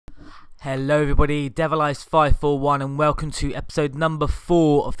Hello everybody, Devil Eyes 541 and welcome to episode number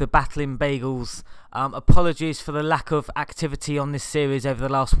 4 of the Battling Bagels. Apologies for the lack of activity on this series over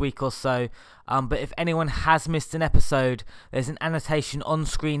the last week or so, but if anyone has missed an episode, there's an annotation on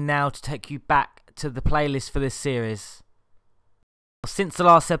screen now to take you back to the playlist for this series. Since the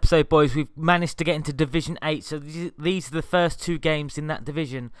last episode, boys, we've managed to get into Division 8, so these are the first two games in that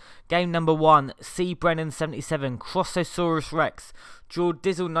division. Game number 1, C. Brennan 77, Crossosaurus Rex, George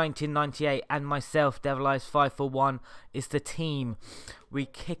Dizzle 1998, and myself, Devil Eyes 541, is the team. We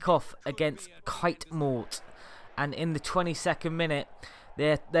kick off against Kite Mort, and in the 22nd minute,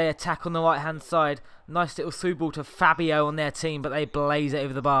 they attack on the right hand side. Nice little through ball to Fabio on their team, but they blaze it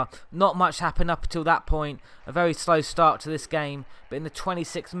over the bar. Not much happened up until that point. A very slow start to this game, but in the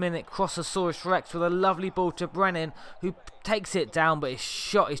 26th minute, Crossosaurus Rex with a lovely ball to Brennan, who takes it down, but his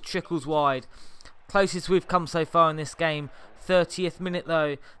shot trickles wide. Closest we've come so far in this game. 30th minute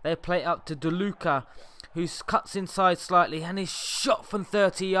though, they play it up to DeLuca, who cuts inside slightly, and his shot from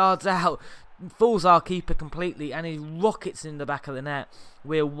 30 yards out fools our keeper completely, and he rockets in the back of the net.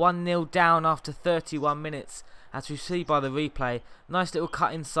 We're 1-0 down after 31 minutes, as we see by the replay. Nice little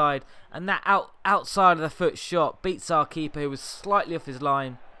cut inside, and that outside of the foot shot beats our keeper, who was slightly off his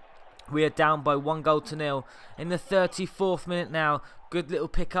line. We are down by 1-0. In the 34th minute now, good little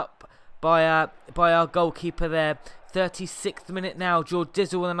pick up by our goalkeeper there. 36th minute now, George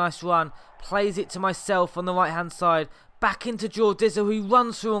Dizzle with a nice run, plays it to myself on the right hand side. Back into George Dizzle, who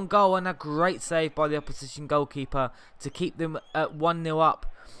runs through on goal, and a great save by the opposition goalkeeper to keep them at 1-0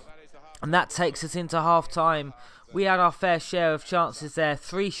 up. And that takes us into half time. We had our fair share of chances there.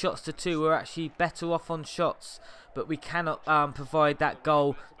 3 shots to 2. We're actually better off on shots, but we cannot provide that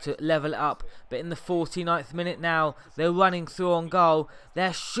goal to level it up. But in the 49th minute now, they're running through on goal.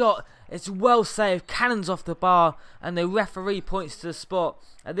 Their shot, it's well saved, cannons off the bar, and the referee points to the spot.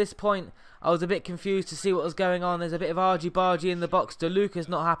 At this point, I was a bit confused to see what was going on. There's a bit of argy-bargy in the box. DeLuca's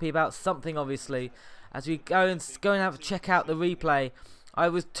not happy about something, obviously. As we go and have a check out the replay, I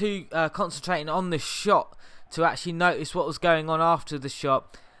was too concentrating on the shot to actually notice what was going on after the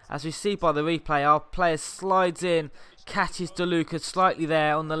shot. As we see by the replay, our player slides in, catches DeLuca slightly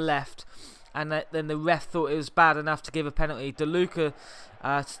there on the left, and then the ref thought it was bad enough to give a penalty. DeLuca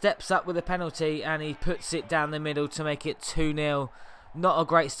steps up with a penalty, and he puts it down the middle to make it 2-0. Not a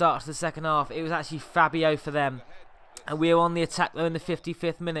great start to the second half. It was actually Fabio for them. And we are on the attack though in the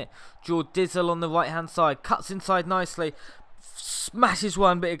 55th minute. George Dizzle on the right hand side. Cuts inside nicely. Smashes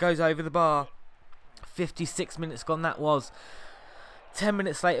one, but it goes over the bar. 56 minutes gone that was. 10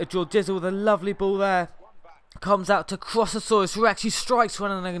 minutes later, George Dizzle with a lovely ball there. Comes out to Crossosaurus, who actually strikes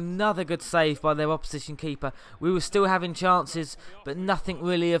one, and another good save by their opposition keeper. We were still having chances, but nothing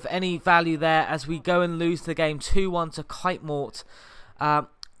really of any value there as we go and lose the game 2-1 to Kite Mort.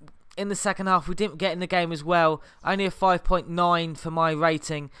 In the second half, we didn't get in the game as well. Only a 5.9 for my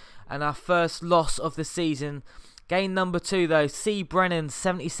rating, and our first loss of the season. Game number 2 though, C. Brennan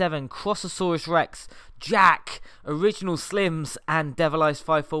 77, Crossosaurus Rex, Jack, Original Slims, and Devil Eyes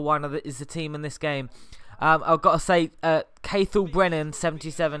 541 is the team in this game. I've got to say, Cathal Brennan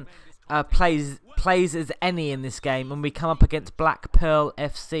 77 plays as any in this game, and we come up against Black Pearl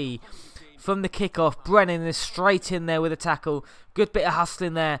FC. From the kickoff, Brennan is straight in there with a tackle. Good bit of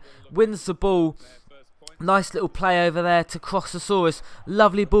hustling there. Wins the ball. Nice little play over there to Crossosaurus.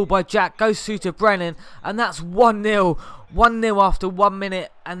 Lovely ball by Jack. Goes through to Brennan. And that's 1-0. 1-0 after 1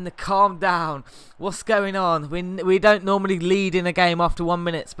 minute. And calm down. What's going on? We don't normally lead in a game after 1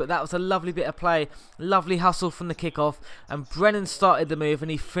 minute. But that was a lovely bit of play. Lovely hustle from the kickoff. And Brennan started the move.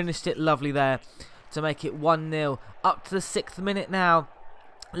 And he finished it lovely there to make it 1-0. Up to the 6th minute now.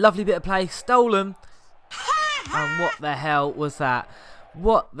 Lovely bit of play, stolen, and what the hell was that?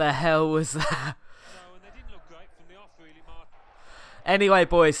 What the hell was that? Anyway,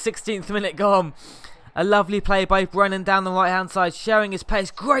 boys, 16th minute gone. A lovely play by Brennan down the right hand side, showing his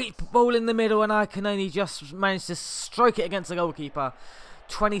pace. Great ball in the middle, and I can only just manage to stroke it against the goalkeeper.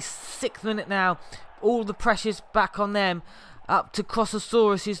 26th minute now, all the pressure's back on them. Up to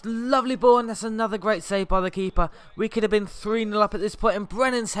Crossosaurus, his lovely ball, and that's another great save by the keeper. We could have been 3-0 up at this point, and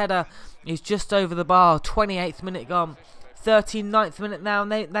Brennan's header is just over the bar. 28th minute gone. 39th minute now,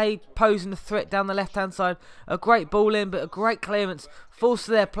 and they posing a threat down the left hand side. A great ball in, but a great clearance. Falls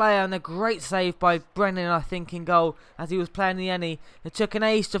to their player, and a great save by Brennan, I think, in goal as he was playing the any. It took an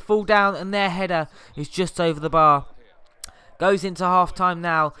ace to fall down, and their header is just over the bar. Goes into half time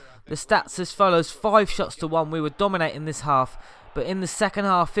now. The stats as follows: 5 shots to 1. We were dominating this half, but in the second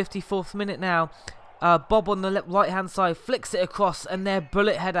half, 54th minute now, Bob on the right hand side flicks it across, and their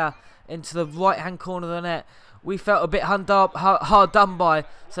bullet header into the right hand corner of the net. we felt a bit hard done by.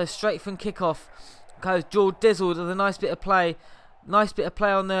 So straight from kickoff goes George Dizzle with a nice bit of play. Nice bit of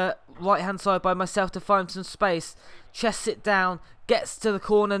play on the right hand side by myself to find some space. Chest it down, gets to the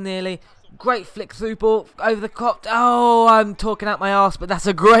corner nearly. Great flick through ball over the cop. Oh, I'm talking out my arse, but that's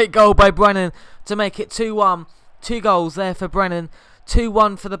a great goal by Brennan to make it 2-1. 2 goals there for Brennan.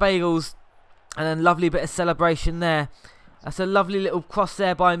 2-1 for the Bagels. And then lovely bit of celebration there. That's a lovely little cross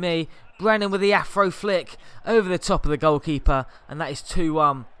there by me. Brennan with the afro flick over the top of the goalkeeper. And that is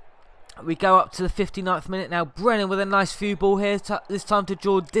 2-1. We go up to the 59th minute now. Brennan with a nice through ball here. This time to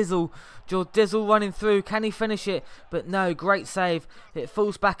George Dizzle. George Dizzle running through. Can he finish it? But no, great save. It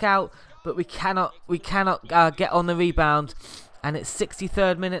falls back out, but we cannot get on the rebound. And it's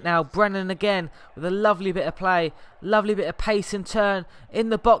 63rd minute now. Brennan again with a lovely bit of play. Lovely bit of pace and turn. In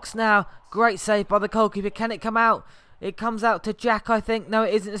the box now. Great save by the goalkeeper. Can it come out? It comes out to Jack, I think. No,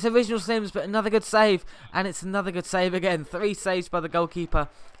 it isn't. It's Original Sims, but another good save. And it's another good save again. 3 saves by the goalkeeper.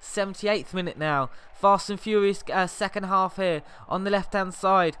 78th minute now. Fast and furious second half here on the left-hand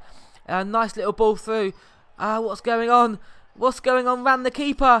side. Nice little ball through. What's going on? What's going on? Ran the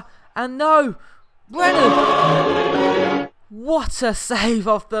keeper. And no! Brennan! What a save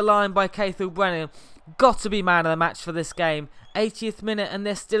off the line by Cathal Brennan. Got to be man of the match for this game. 80th minute and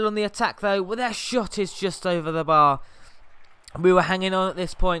they're still on the attack though. Well, their shot is just over the bar. We were hanging on at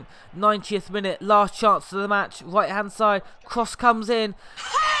this point. 90th minute, last chance of the match. Right hand side, cross comes in.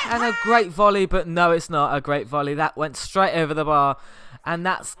 And a great volley, but no, it's not a great volley. That went straight over the bar. And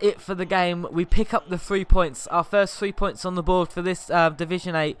that's it for the game. We pick up the 3 points. Our first 3 points on the board for this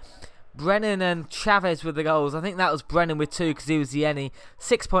Division 8. Brennan and Chavez with the goals. I think that was Brennan with 2 because he was the Any.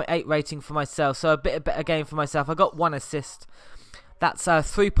 6.8 rating for myself, so a bit of better game for myself. I got 1 assist. That's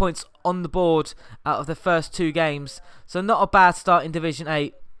 3 points on the board out of the first 2 games. So not a bad start in Division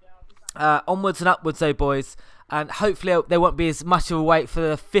 8. Onwards and upwards though, boys. And hopefully there won't be as much of a wait for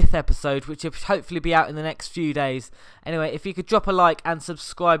the 5th episode, which will hopefully be out in the next few days. Anyway, if you could drop a like and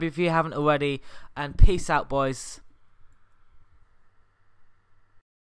subscribe if you haven't already. And peace out, boys.